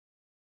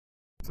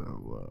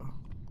So,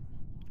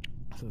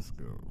 let's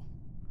go.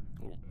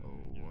 Oh,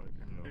 what?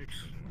 No. I'm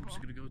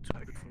just gonna go to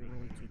a different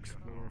world to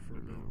explore for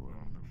a bit.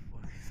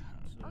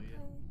 So, Okay.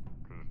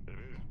 Cause it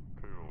is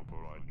cool, but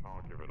I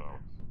can't give it out.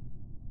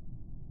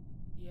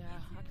 Yeah,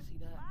 I can see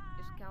that.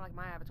 It's kind of like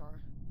my avatar.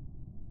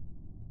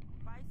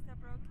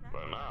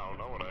 But now,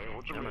 no it ain't.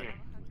 What you mean?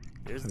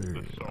 Here's Hey,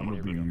 the I'm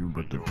gonna be you,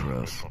 but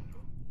depressed.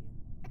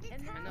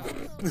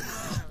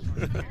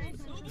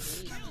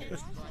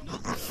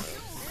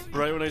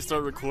 Right when I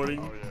start recording?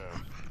 Oh yeah.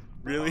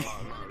 Really?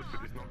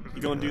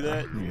 You gonna do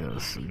that?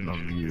 Yes, not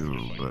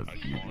you, but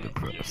you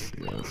depressed,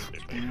 yes.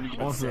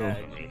 Also,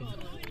 Sad.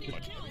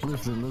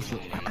 listen,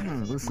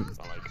 listen.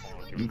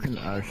 You can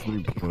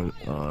actually put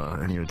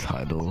in your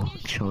title,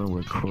 chilling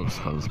with Court's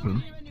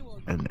husband,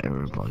 and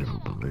everybody will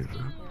believe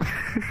it.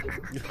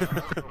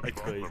 I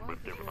could.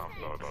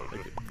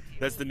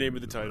 That's the name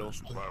of the title.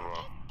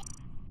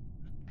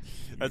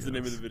 That's the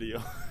name of the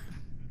video.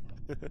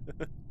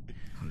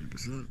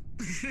 100%.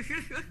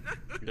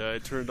 Yeah, I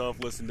turned off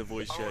listen to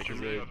voice chat because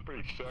That's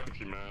pretty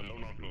sexy, man. I'm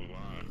not gonna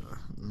lie.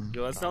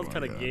 yo, that sounds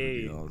kind of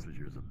gay. To be honest with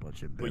you, it's a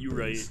bunch of But you're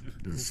babies.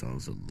 This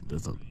sounds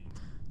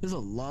there's a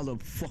lot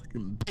of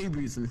fucking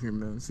babies in here,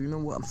 man. So you know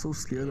what? I'm so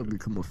scared I'll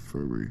become a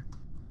furry.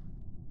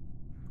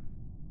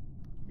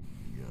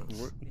 Yes,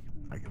 What?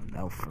 I am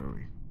now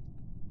furry.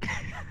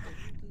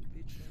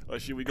 Oh,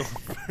 should we go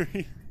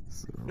furry?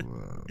 So,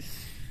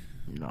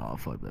 nah,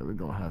 fuck that. We're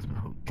going Hasman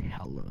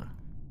Hotel.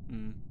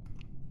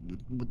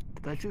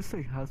 Did I just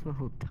say Hasman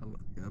Hotel?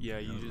 Yep. Yeah,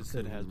 you just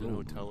said Hasman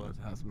Hotel.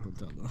 Hasman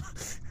Hotel.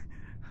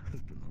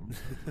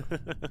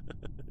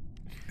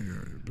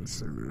 Yeah, but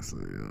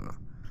seriously,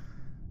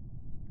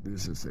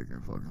 this is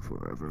taking fucking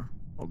forever.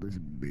 All these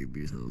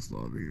babies in this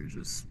lobby are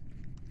just.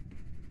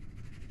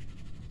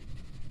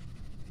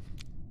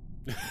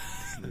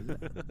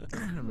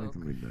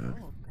 Making me mad.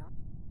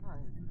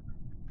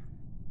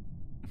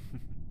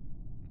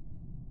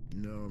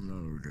 No, I'm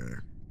not okay.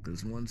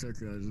 There's 1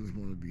 second I just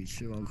want to be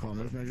chill and calm.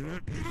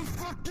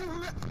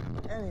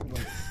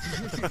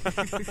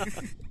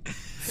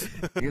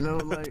 You know,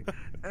 like,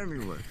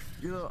 anyway.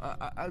 You know,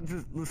 I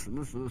just,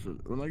 listen.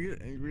 When I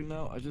get angry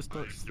now, I just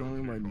start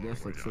slamming my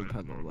desk like so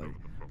pedal,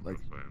 like,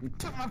 you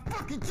took my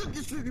fucking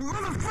ticket, you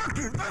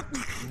motherfucker!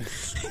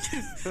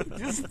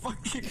 just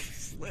fucking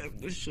slam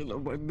the shit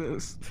on my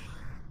desk.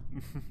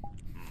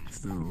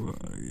 So,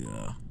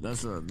 yeah.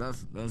 That's what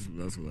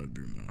I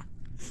do now.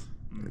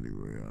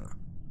 Anyway,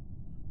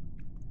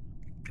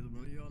 cause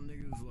one of y'all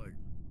niggas, like,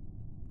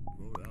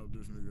 vote out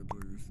this nigga,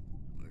 please.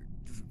 Like,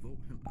 just vote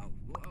him out.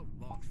 Vote out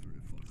Vox, for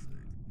fuck's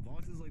sake.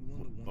 Vox is like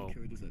one of the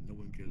characters that no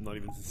one cares I'm not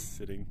even about.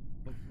 sitting.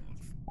 Fuck Vox.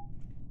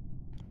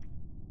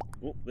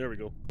 Oh, there we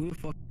go. Who the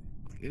fuck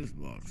is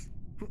Vox?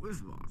 Who is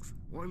Vox?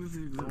 Why does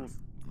he exist?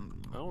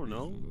 I don't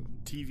know.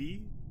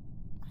 TV?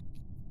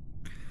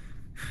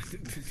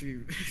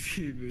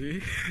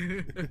 TV.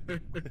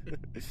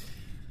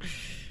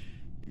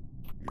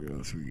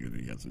 Yeah, so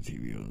he has a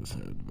TV on his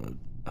head, but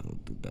I don't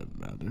think that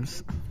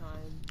matters.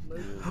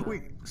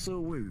 Wait. So,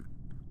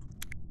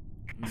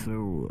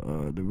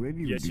 the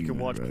radio. Yes, you can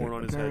watch porn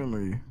on his head.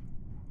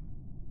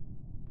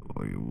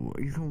 Wait, what?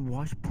 You can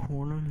watch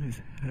porn on his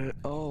head?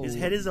 Oh. His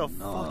head is a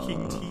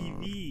fucking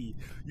TV.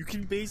 You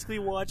can basically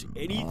watch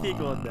anything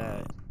on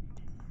that.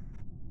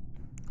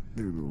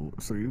 Dude,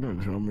 so you're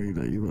gonna tell me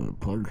that you're gonna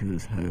plug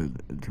his head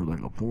into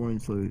like a porn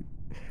site?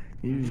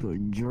 You just gonna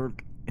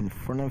jerk in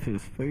front of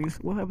his face?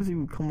 What happens if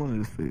you come on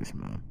his face,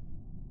 man?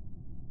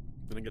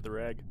 Then I get the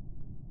rag.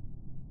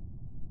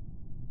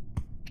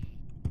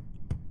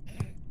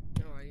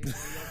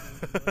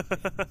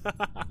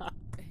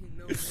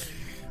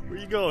 Where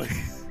you going?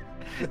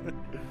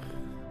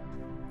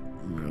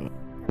 No.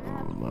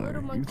 Oh,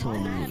 like, you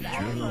told me to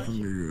jerk from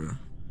your...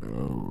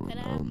 Oh,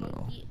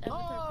 no.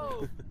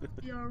 Oh!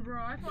 Yo, bro,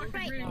 I fucking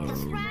Right, agree.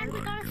 just Oh friends, my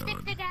we're gonna God. stick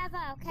together,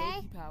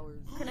 okay? Powers.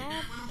 Can I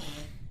have?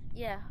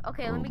 Yeah,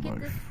 okay, let me get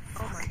this.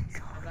 Oh my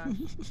god.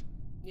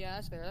 Yeah,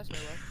 that's fair, So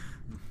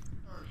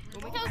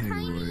Anyway,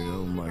 tiny.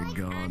 oh my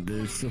god,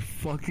 there's some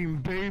fucking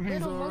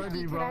babies Little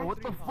already, monkey, bro. can I-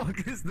 What the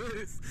fuck is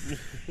this?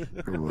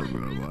 Come on,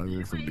 bro. Why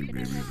there's some big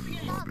babies in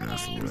this lobby? I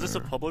swear. Is this a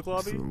public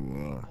lobby?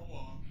 So,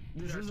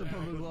 this is a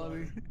public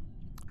lobby.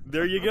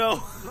 There you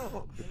go.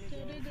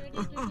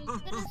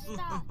 Gonna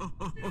stop.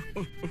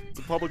 It's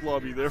a public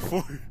lobby,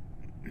 therefore.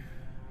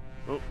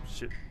 Oh,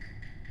 shit.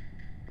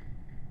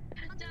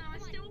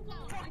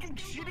 Fucking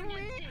shitting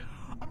me?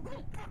 I'm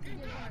gonna fucking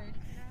die.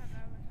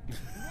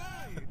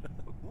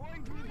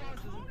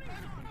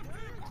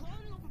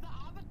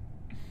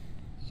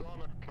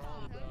 Sonic,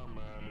 calm down,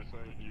 man. This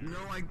ain't you. No,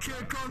 I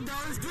can't calm down.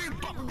 It's 3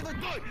 o'clock. I'm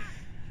gonna die.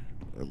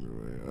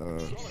 Anyway,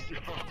 Sonic, you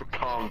have to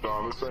calm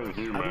down. This ain't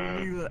you, I man.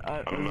 don't need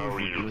that. I know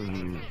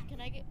you.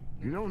 Can I get?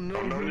 You don't know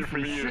I've known me you for for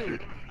years.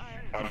 shit.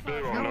 I do.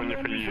 I've known you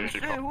for years.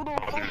 You Shit, who the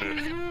can't fuck do is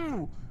this.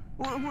 you?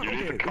 What, You need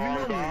to okay, calm you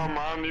know down, me.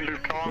 man. You need to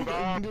calm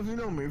down. If you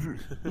know me, listen.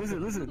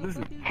 If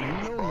you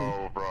know me,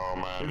 Oh, bro,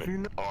 man. If you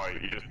know- Oh,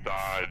 you just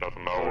died out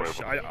of nowhere. Oh,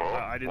 shit,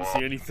 I didn't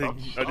see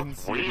anything. I didn't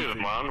see weird,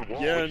 anything. man.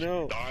 What? Yeah, We just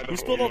no. died Who of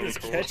spilled all weird this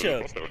causes.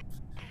 ketchup? What the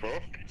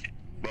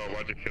fuck? Well,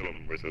 why'd you kill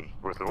him, Wizard?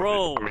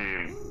 Bro. I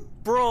mean...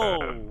 Bro!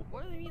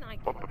 What do you mean I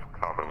What the fuck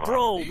happened, man?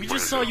 Bro, we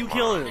just saw you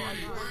kill him!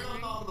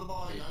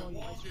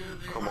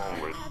 Come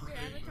on, Wiz.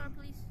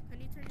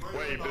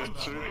 Wait, there's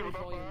two?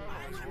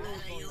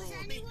 Was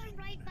anyone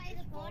right by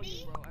the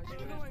body?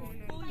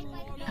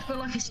 I feel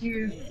like it's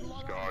you.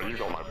 Scar, you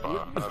got my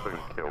back. I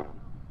didn't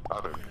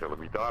kill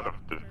him. He died of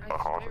just a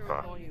heart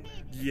attack.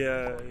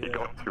 Yeah, He yeah.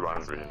 got too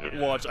angry and just...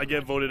 Watch, I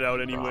get voted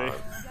out anyway.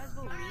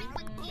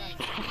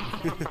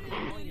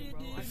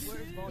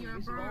 You're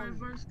bro,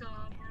 first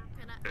off.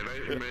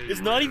 It ain't me. It's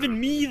not even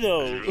me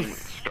though! Scar's-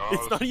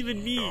 It's not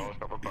even me! Scar's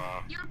got my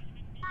back. You're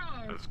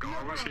bro.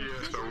 Scar was here,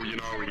 so you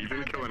know, he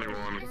didn't kill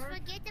anyone.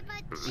 Forget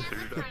about There's two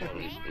dead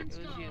bodies.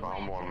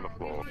 Found one on the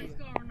floor.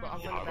 I'll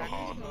Had a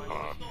heart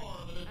attack.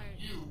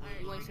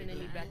 You ain't sending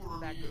me back to the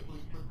back room.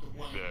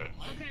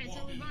 Yeah. Okay,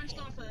 so we're going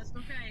Star first.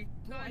 Okay,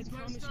 guys,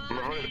 vote Star. I'm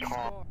gonna hit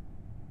car.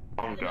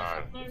 I'm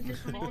dead. Vote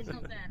this one, it's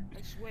not then.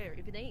 I swear,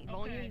 if it ain't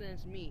volume, then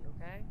it's me,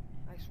 okay?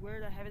 I swear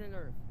to heaven and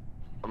earth.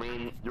 I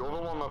mean, you're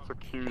the one that's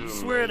accusing You me.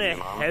 swear to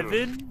and I'm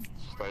heaven?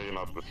 just staying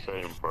at the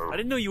same boat. I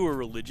didn't know you were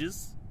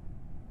religious.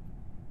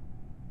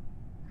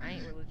 I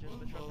ain't religious,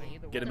 but trust me,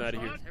 either Get him way. out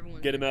of here.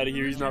 Everyone- Get him out of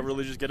here, he's not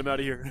religious, get him out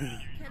of here. Can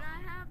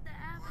I have the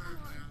avatar?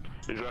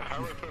 He's a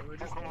heretic.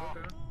 Fuck him up.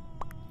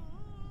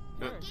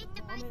 Forget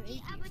about the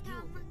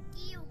avatar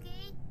monkey,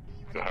 okay?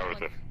 He's a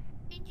heretic.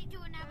 Change it to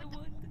an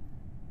avatar.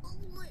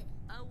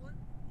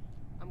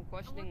 I'm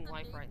questioning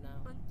life right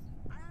now.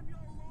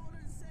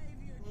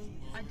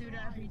 I do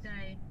that every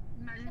day.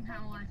 Imagine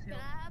how I feel.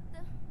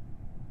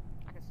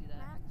 I can see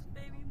that.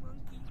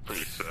 It's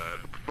pretty sad.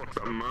 Fuck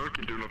that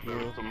monkey doing up there.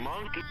 It's a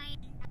monkey.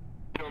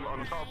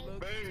 On top of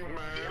the thing,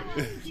 man.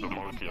 It's a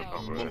monkey on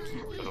top of it.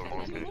 It's a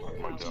monkey.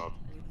 Oh my god.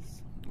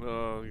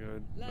 Oh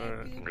god.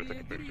 Alright. I'm gonna take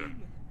a picture.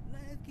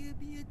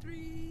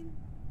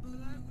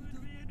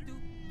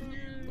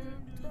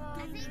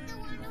 I think the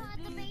one who had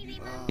the baby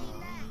monkey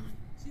left.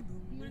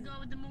 I'm gonna go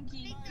with the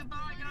monkey.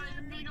 Goodbye, guys.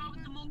 I'm gonna go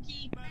with the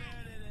monkey.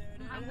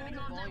 I'm gonna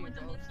go there with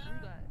the monkey.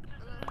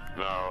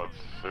 No,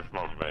 it's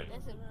not me.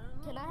 Listen,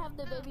 can I have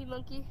the baby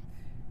monkey?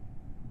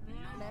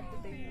 Can I have the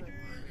baby monkey?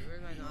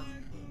 Where's my dog?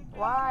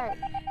 Why?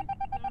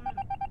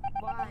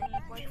 Why?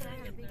 Why can't I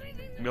have the baby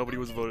monkey? Nobody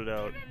was voted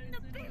out.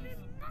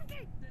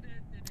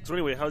 So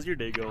anyway, how's your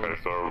day going?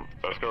 Okay, so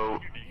let's go.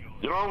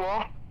 You know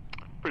what?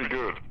 Pretty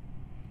good.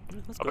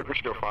 Let's I go. think we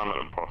should go find that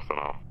imposter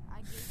now.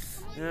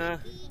 Yeah.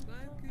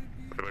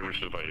 I feel like we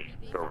should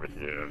like go over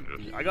here and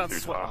just I got do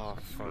swipe.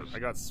 tasks. Oh, fuck. I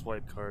got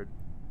swipe card.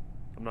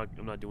 I'm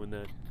not doing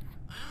that.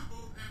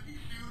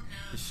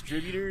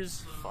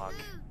 Distributors? Fuck.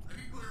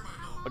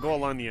 I'll go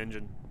along the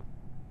engine.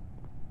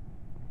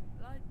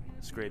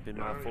 Scraping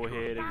my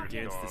forehead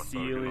against the Oh,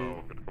 ceiling.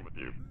 I'm gonna come with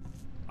you.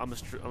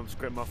 I'm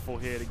scraping my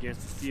forehead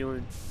against the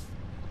ceiling.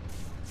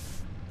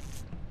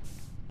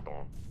 Go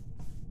on.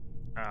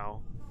 Ow.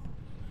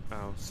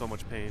 Ow. So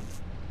much pain.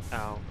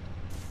 Ow.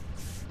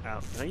 Ow.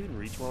 Can I even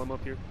reach while I'm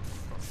up here?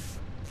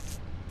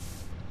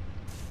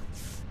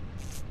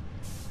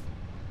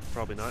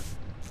 Probably not.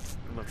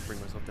 I'm gonna have to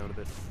bring myself down a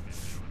bit.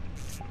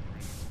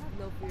 I have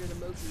no fear the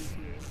Moki is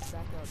here.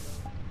 Back up,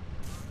 bro.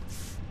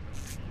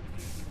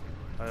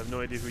 I have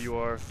no idea who you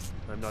are.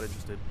 I'm not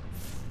interested.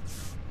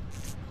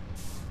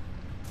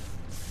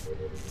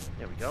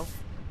 There we go.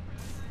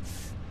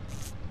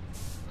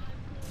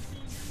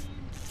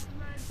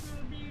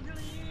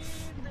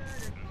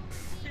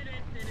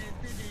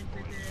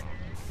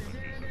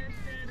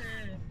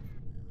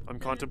 I'm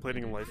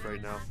contemplating life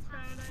right now.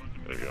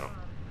 There you go.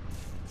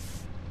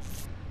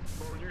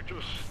 Bro, you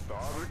just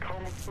started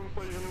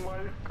contemplating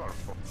life? God,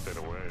 fuck, stay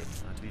away.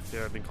 To be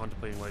fair, I've been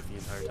contemplating life the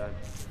entire time.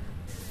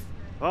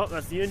 Well,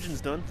 that's the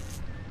engine's done.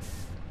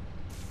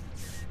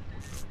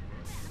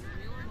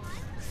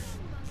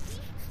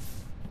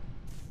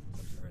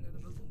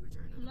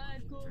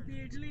 Life could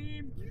be a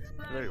dream.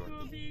 There you Life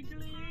are. could be a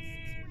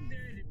dream.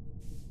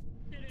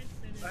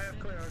 I have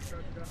clear. I'll try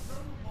to go.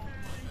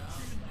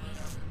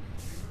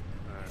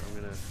 Alright, I'm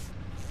gonna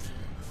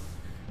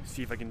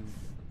see if I can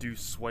do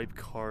swipe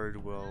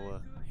card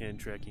while hand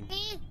tracking.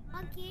 Hey,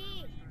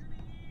 monkey!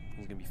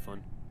 It's gonna be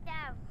fun.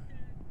 Down.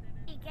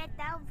 Hey, get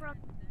down from...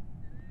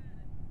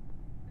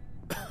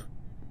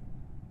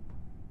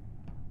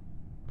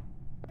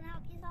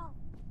 Help yourself.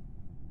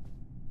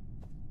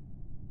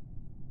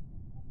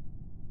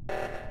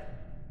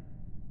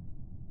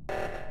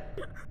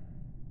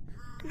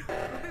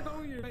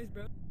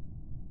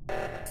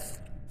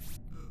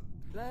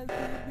 Life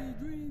could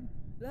be dream.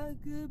 Life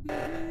could be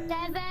dream.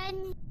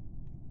 7.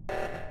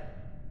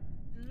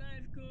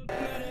 Life could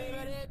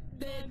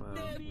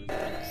be Wow.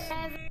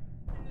 7.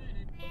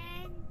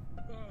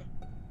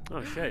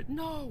 Oh shit.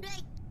 No!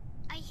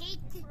 I hate...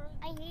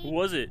 Who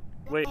was it?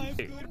 Wait.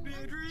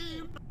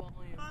 Volume.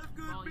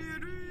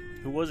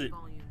 Who was it?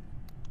 Volume.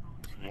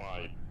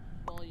 Why?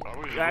 Volume. I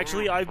was-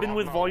 Actually, I've been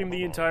with Oh, no, Volume the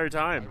hold on. entire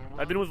time.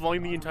 I've been with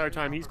Volume the entire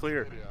time. He's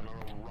clear. Yeah,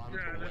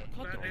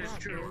 that is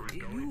true.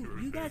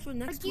 You guys were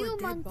next Fuck to you, a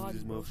dead monkey. body.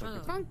 This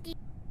motherfucker. Monkey.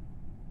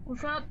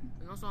 What's up?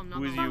 And also, I'm not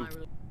Who is gonna you?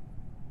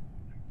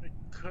 lie,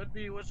 could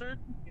be wizard,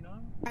 you know?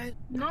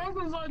 No one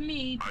can vote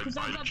me because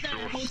I was up there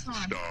the whole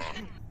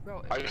time.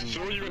 Bro, I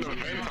saw you in a vent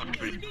He's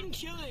actually. been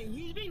chilling.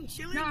 He's been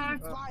chilling. No.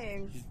 And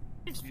flying.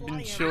 He's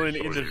been chilling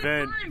in the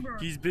vent.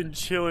 He's been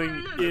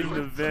chilling in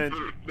the vent.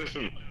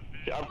 Listen,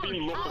 I've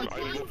been looking.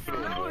 I looked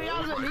through. No, he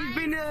hasn't. He's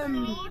been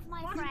My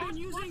He's friend. been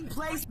using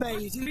play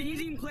space. He's been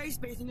using play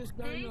space and just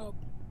going up.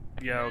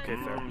 Yeah, okay,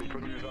 fair. We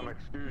could use an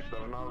excuse. I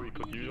don't know. We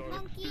could use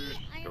an excuse.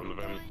 Go to the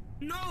vent.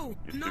 No,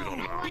 You still don't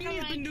know.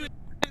 He's been doing.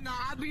 No,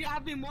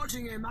 I've been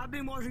watching him. I've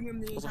been watching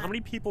him the Also, how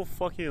many people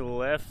fucking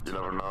left? You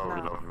never know.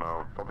 You never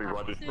know. Probably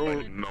right this Bro.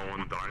 point, no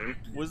one dying.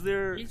 Was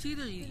there It's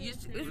either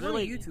it's was one there of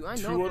like you two. I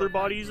know. two other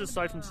bodies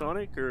aside from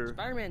Sonic, or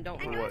Spider-Man don't.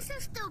 or And what? also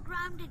still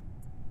grounded.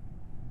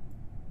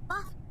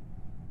 What?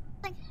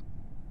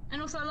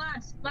 And also,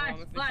 lads,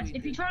 I'm officially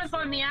if you try to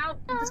find me out,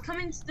 just come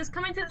into the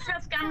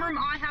scan room.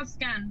 I have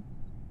scan.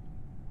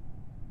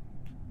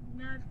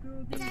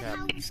 Is that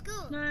how we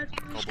school? Scar,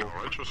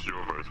 I trust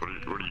your vote. What are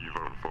you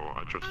voting for?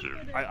 I trust you.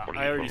 I What are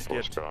I you already voting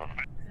for, skipped. Scar?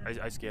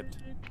 I skipped.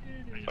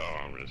 Oh,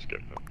 I'm gonna skip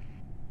it.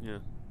 Yeah.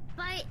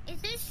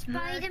 Is this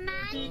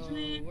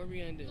Spider-Man? What are we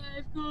gonna do?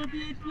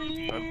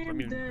 I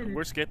mean,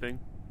 we're skipping.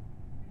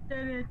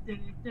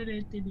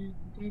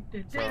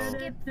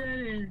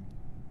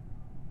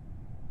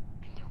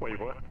 Wait,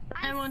 what?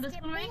 Everyone, just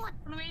follow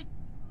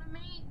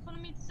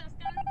me to scan.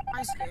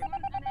 I skip.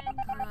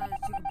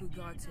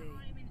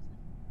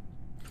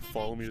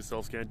 Follow me to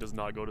self scan. Does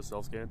not go to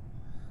self scan.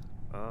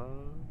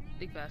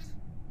 Big fast.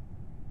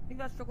 Big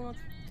fast, circle on.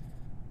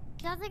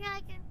 Nothing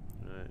I can.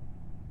 Alright.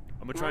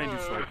 I'm gonna try and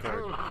do swipe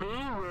card.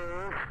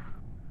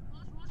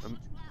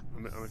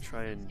 I'm gonna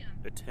try and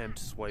attempt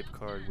swipe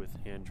card with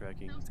hand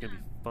tracking. It's gonna be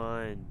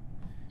fun.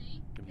 It's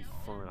gonna be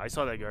fun. I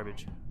saw that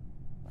garbage.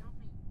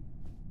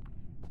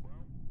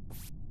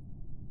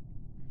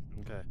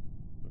 Okay.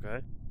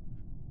 Okay.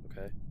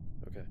 Okay.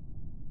 Okay.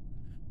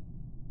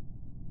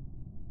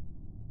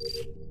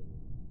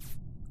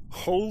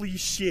 Holy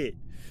shit.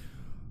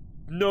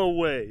 No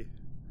way.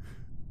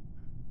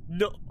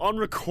 No, on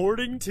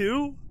recording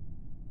too?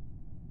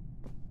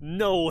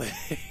 No way.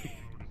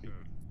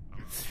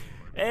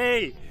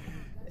 Hey!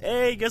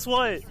 Hey, guess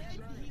what?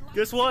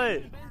 Guess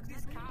what? Monkey,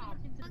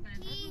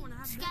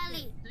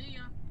 Skelly.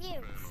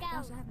 Here,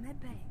 Skelly.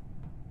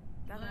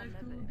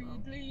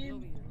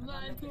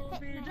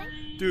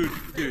 Dude,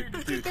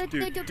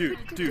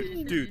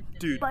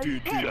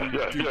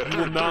 you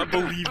will not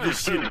believe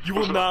this shit. You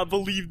will not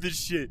believe this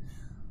shit.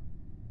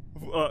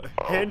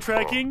 Hand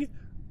tracking,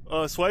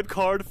 swipe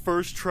card,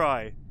 first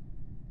try.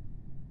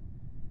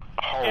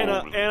 And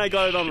I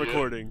got it on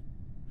recording.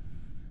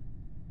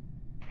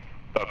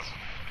 That's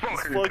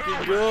Let's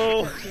fucking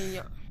go.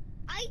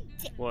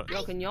 What?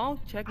 Yo, can y'all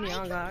check me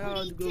out? I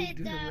gotta go do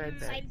the med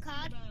bag. Swipe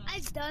card.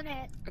 I've done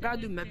it. I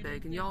gotta do med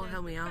bag. Can y'all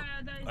help me out?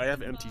 I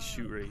have empty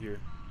shoot right here.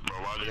 Bro,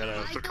 why did you I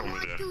have to I come don't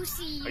with want you? to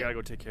see. I gotta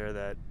go take care of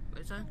that.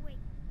 What's that?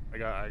 I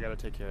gotta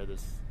take care of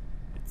this.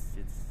 It's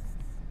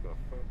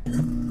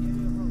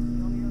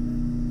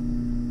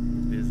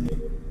busy.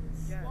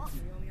 Yeah, can you help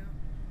me out?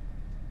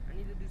 I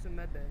need to do some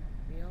med bag.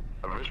 Can you help?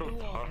 A visual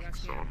Cool, I got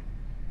task scan. on.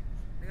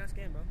 I got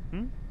scan, bro.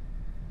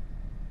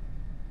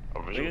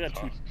 A visual got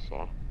two- task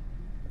on.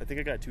 I think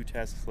I got 2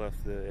 tasks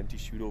left. The empty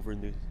shoot over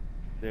in the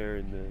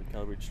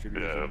caliber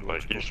distributor. Yeah, and the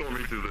like you electrical.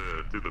 saw me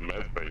do the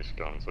med base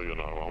gun, so you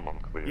know I'm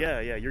clear.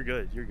 Yeah, you're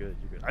good. You're good.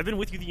 I've been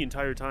with you the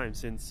entire time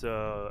since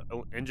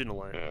engine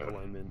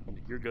alignment.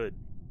 You're good.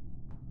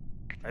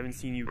 I haven't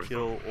seen you Where's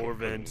kill the or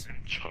fucking vent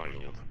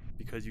child.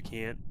 because you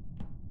can't.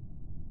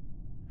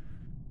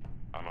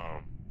 I know.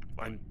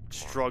 I'm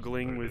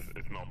struggling with.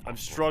 It's not I'm possible.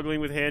 struggling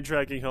with hand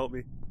tracking. Help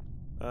me.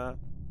 What's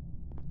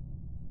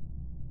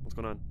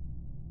going on?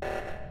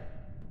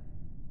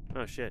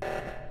 Oh shit.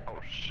 Oh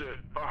shit!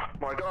 Oh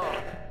my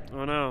god!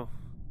 Oh no.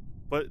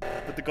 But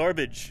the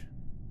garbage.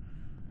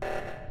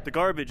 The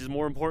garbage is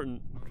more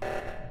important.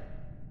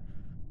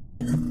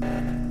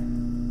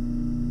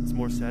 It's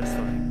more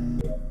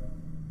satisfying.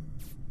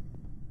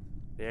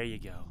 There you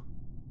go.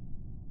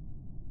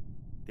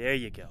 There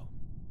you go.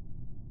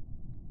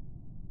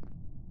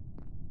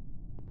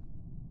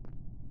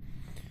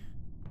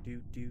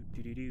 Do do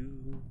do do do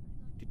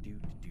do do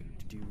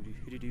do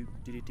do do do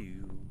do do.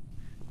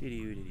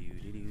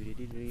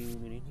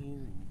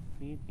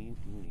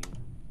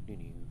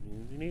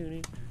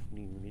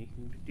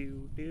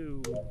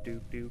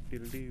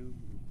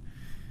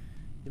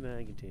 And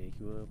I can take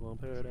you up on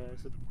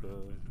paradise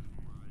above.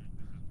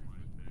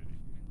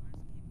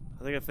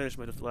 I think I finished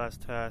my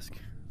last task.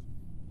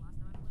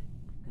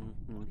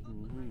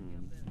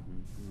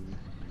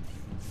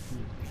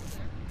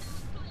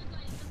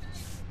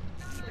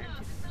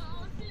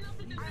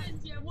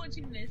 No,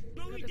 he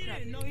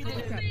didn't. No, he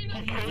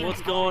didn't.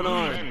 What's going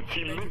on? Vent.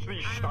 He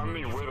literally shot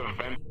me with a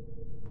vent.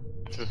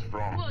 This is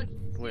wrong. Look,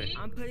 Wait. see?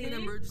 I'm putting an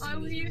See? emergency I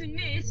was meeting. using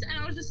this, and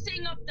I was just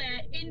sitting up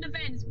there in the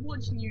vents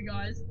watching you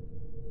guys.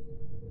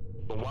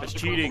 That's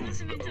cheating.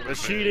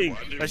 That's cheating.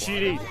 That's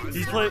cheating.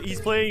 He's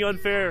playing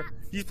unfair.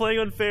 He's playing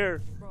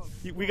unfair.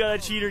 We got a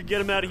cheater. Get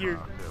him out of here.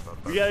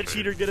 We got a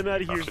cheater. Get him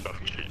out of here. Actually,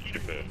 that's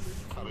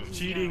cheat.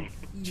 Cheating.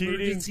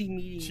 Emergency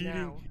meeting Cheating.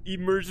 now.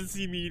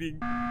 Emergency meeting.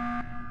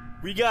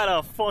 We got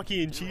a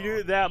fucking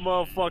cheater. That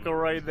motherfucker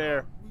right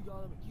there. We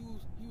got him.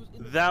 He was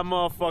in the That vents.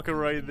 motherfucker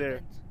right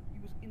there. He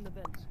was in the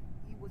vents.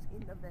 He was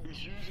in the vents.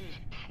 He's using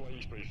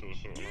play space or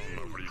something. I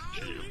don't know, but he's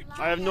cheating.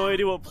 I have no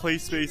idea what play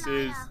space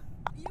is.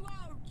 You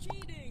are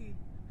cheating.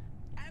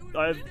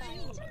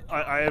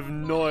 I have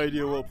no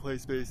idea what play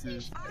space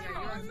is.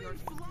 I'm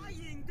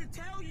flying to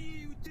tell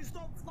you to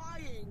stop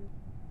flying.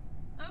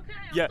 Okay,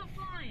 I'll Yeah. stop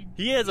flying.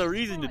 He has a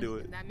reason to do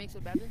it. And that makes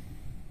it better.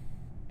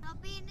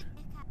 Stop being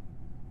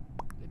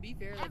To be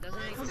fair, that doesn't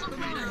make I'll it stop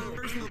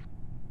better. flying.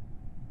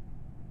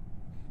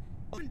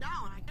 I'm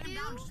down. I came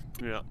down.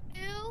 Yeah.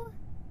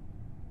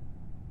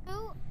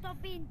 Who?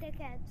 Stop being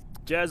dickheads.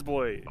 Jazz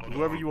boy,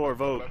 whoever you are,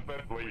 vote.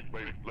 Let's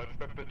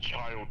let the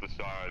child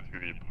decide who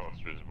the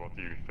imposter is. What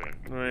do you think?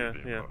 Oh yeah,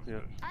 Who the yeah, imposter yeah.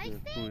 is? I Yeah, who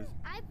think, is-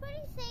 I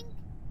pretty think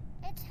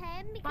it's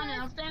him because Fine,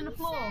 I'll stay on the he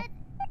floor. said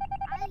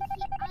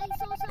I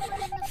saw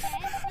someone in the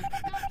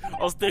bed.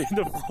 I'll stay on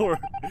the floor.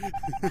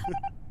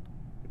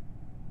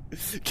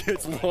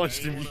 Gets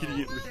launched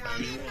immediately.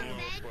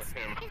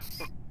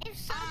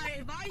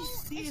 If I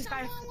see this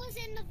guy, someone was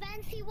in the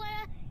vents, he would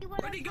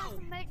Where'd have he go?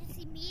 called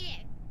emergency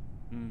meeting.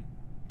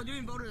 are you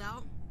being voted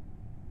out?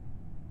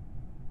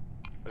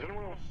 Has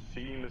anyone else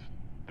seen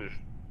this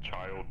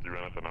child do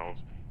anything else?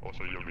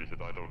 Also, you're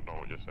muted. I don't know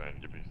what you're saying.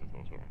 You're muted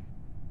also.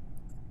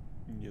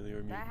 Yeah, they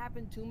are That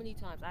happened too many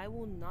times. I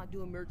will not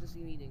do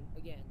emergency meeting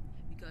again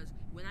because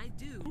when I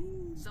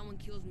do, someone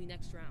kills me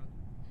next round.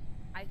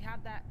 I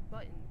have that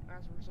button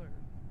as a reserve.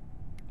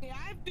 Yeah,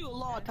 I have to do a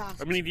lot of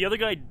tasks. I mean, the other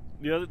guy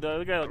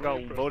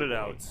got voted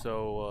out,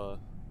 so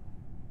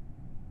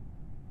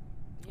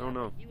I don't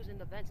Yeah, know. but he was in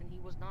the vents and he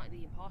was not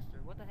the imposter.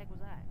 What the heck was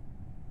that?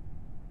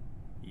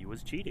 He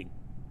was cheating.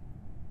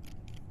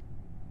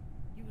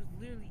 He was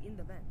literally in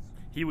the vents.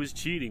 He was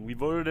cheating. We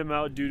voted him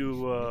out due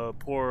to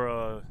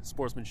poor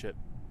sportsmanship.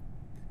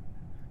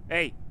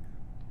 Hey,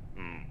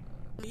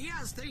 He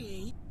has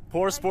thingy.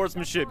 poor Stop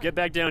sportsmanship. flying. Get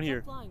back down Stop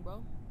here. flying,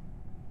 bro.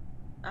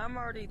 I'm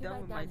already Get done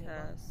back with my down here,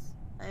 bro. tasks.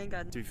 I ain't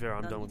got. To be fair,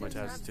 I'm done with my He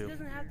doesn't tasks have- too. He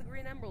doesn't have the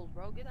green emeralds,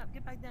 bro. Get up.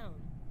 Get back down.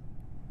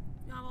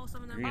 You have all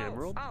 7 Green emeralds.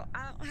 emerald? Oh,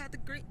 I don't have the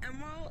green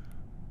emerald.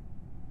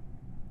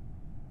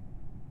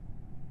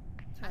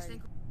 I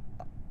think.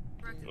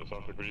 That's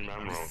not the green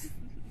emerald.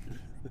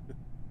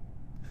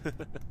 The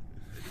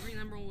green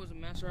emerald was a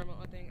master emerald,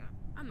 I think.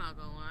 I'm not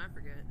gonna lie, I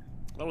forget.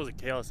 That was a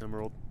chaos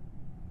emerald.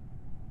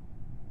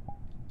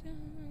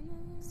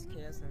 It's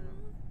chaos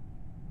emerald.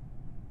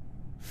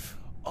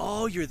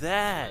 Oh, you're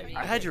that.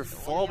 I had your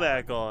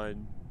fallback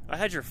on. I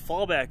had your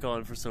fallback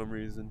on for some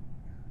reason.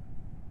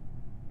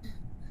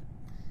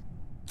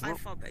 I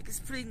fall back. It's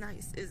pretty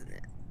nice, isn't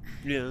it?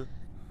 Yeah.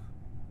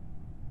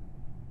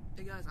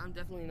 Hey guys, I'm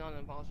definitely not an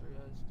imposter,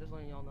 guys. Just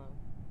letting y'all know.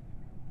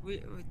 I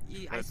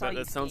That- saw that- you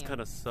that sounds scam,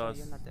 kinda so sus.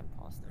 you're not the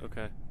imposter.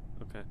 Okay.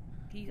 Okay.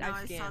 He's No, I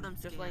I saw scammed, them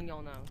just scam. letting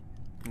y'all know.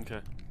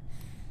 Okay.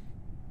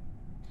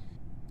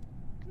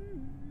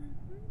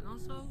 And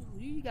also, who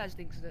do you guys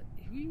think's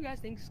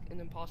an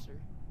imposter?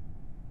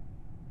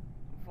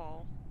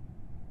 Fall.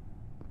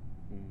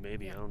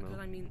 Maybe, I don't Because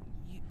know. I mean,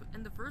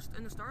 in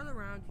the start of the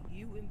round,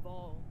 you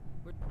involved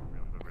with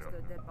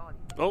the dead body.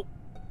 Oh!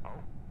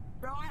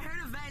 Bro, I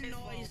heard a vent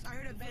noise. I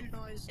heard a vent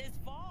noise. It's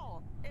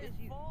fall. It's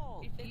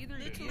fall. It's either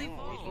literally you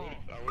fall.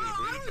 Bro,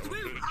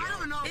 I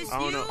don't know. It's I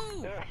don't you.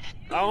 know.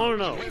 I don't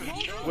know.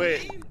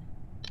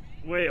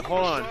 Wait,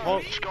 hold on.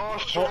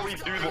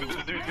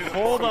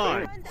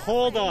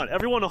 Hold on.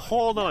 Everyone,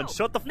 hold on.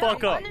 Shut the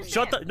fuck up.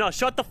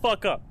 Shut the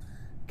fuck up.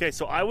 Okay,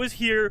 so I was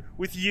here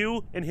with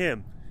you and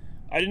him.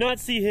 I did not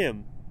see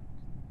him.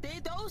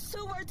 Those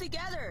two were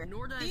together.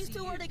 Nor did I These see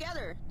two you. were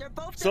together. They're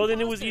both. So then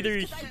it was either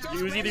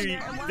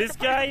this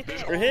guy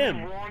or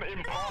him. One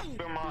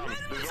imposter, man.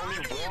 There's only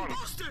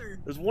one.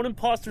 There's one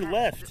imposter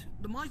left.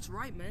 The mic's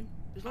right, man.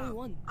 There's only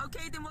one.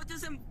 Okay, then we'll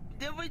just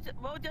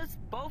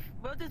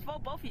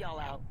vote both of y'all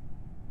out.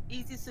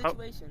 Easy How-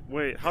 situation.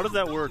 Wait, how does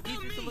that work?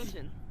 Easy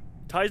solution.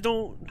 Ties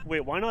don't.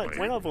 Wait, why not?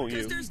 Why not vote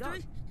you?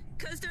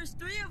 Because there's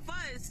three of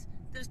us.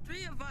 There's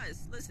three of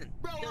us. Listen.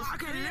 Bro, there's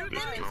okay, three let of me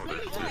us.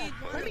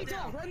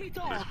 talk. Let me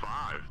talk. There's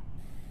 5.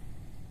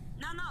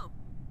 No.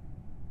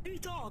 Let me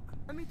talk.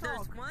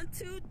 There's 1,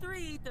 2,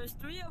 3. There's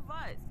three of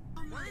us.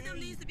 One of them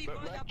needs to be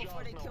voted out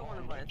before they kill one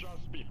of us. Let Josh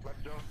speak.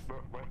 Let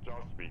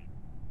Josh speak.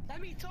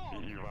 Let me talk.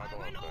 I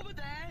went over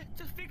there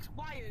to fix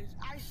wires.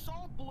 I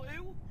saw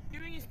Blue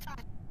doing his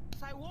task.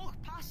 I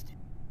walked past him.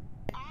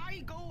 I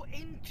go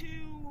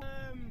into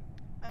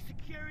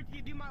security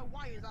to do my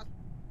wires. I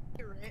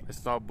hear it. I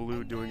saw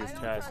Blue doing his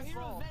task. I hear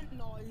a vent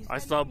noise, I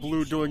and saw then Blue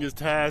you doing saw his it.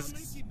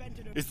 tasks. You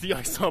vented him. It's the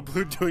I saw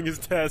Blue doing his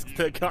task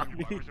that got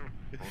me.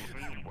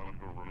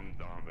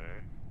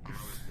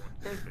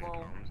 There's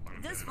full.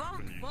 This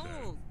vote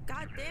full.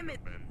 God damn it.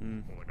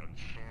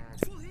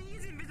 Well, he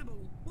is invisible.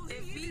 Well, he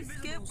If is we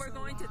invisible, skip, we're so,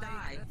 going to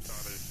die. That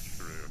is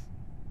true.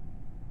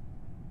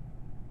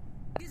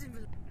 He's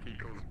invisible. He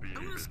goes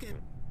I'm gonna skip.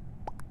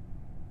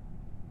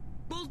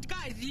 Well,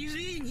 guys,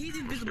 he's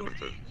invisible.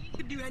 He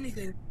could do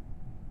anything.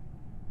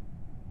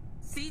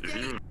 See,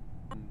 DJ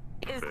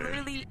is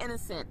literally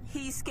innocent.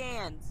 He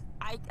scans.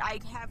 I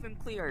have him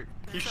cleared.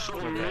 He saw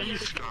me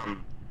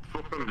scan.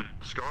 Fucking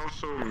Scar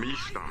saw me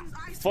scan.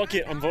 Fuck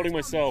it, I'm voting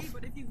myself.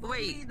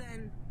 Wait.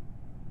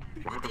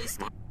 Why the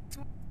fuck?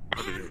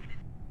 Why do you?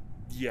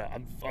 Yeah,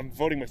 I'm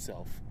voting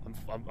myself. I'm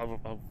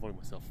voting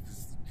myself.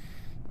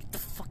 Get the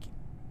fucking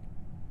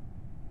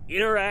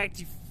interact,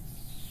 you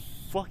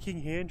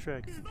fucking hand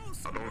track. I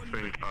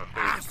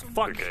think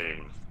fuck. the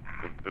game,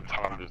 the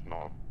time is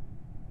not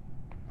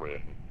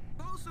working.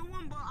 Vote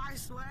someone, but I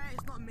swear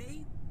it's not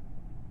me.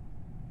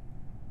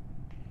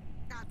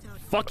 Can't tell you.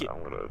 Fuck it.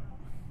 I'm gonna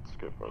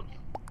skip votes.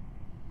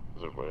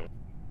 Is it weird?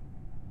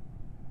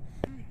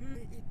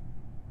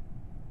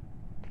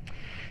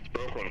 It's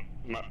broken.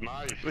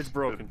 Nice. It's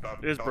broken.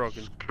 It's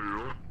broken.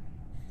 Cool.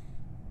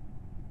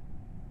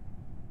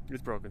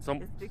 It's broken.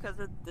 It's because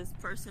of this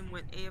person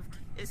went AFK.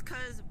 It's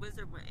because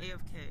Wizard went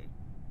AFK.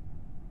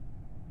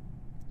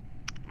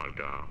 My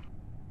God.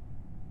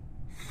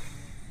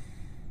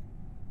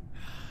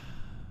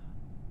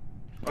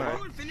 Did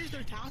everyone finish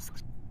their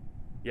tasks?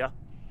 Yeah.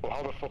 Well,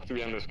 how the fuck do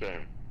we end this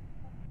game?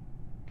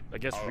 I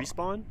guess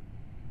respawn?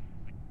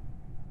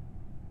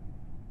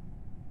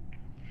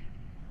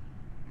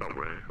 No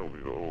way.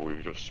 Or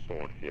we just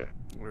spawned here.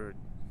 Word.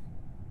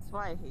 That's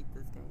why I hate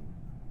this game.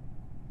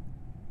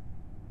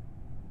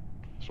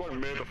 That's why we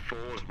made the 4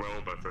 as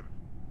well better.